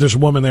normally there's a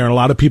woman there, and a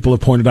lot of people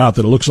have pointed out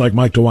that it looks like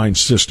Mike DeWine's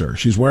sister.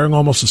 She's wearing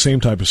almost the same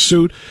type of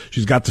suit.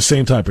 She's got the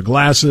same type of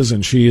glasses,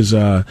 and she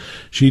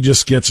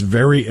just gets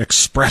very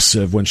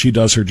expressive when she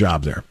does her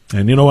job there.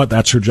 And you know what?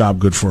 That's her job.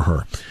 Good for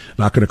her.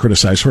 Not going to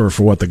criticize her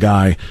for what the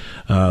guy,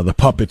 the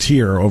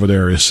puppeteer over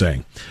there is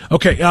saying.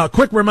 Okay,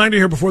 quick reminder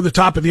here before the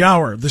top of the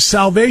hour. The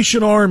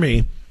Salvation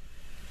Army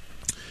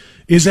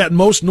is at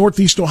most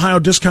Northeast Ohio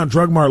Discount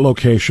Drug Mart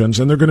locations,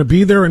 and they're going to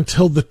be there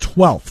until the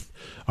 12th.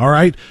 All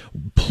right?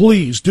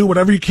 Please do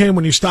whatever you can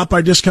when you stop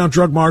by Discount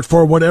Drug Mart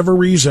for whatever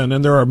reason,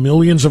 and there are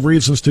millions of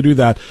reasons to do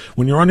that.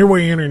 When you're on your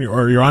way in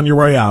or you're on your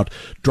way out,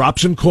 drop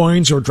some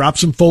coins or drop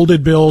some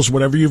folded bills,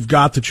 whatever you've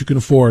got that you can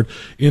afford,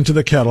 into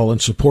the kettle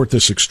and support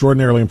this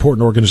extraordinarily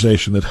important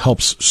organization that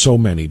helps so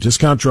many.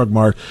 Discount Drug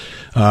Mart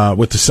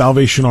with the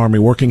Salvation Army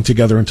working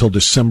together until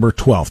December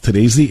 12th.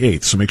 Today's the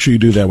 8th, so make sure you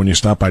do that when you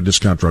stop by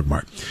Discount Drug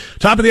Mart.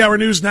 Top of the hour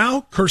news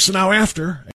now, Curse Now After.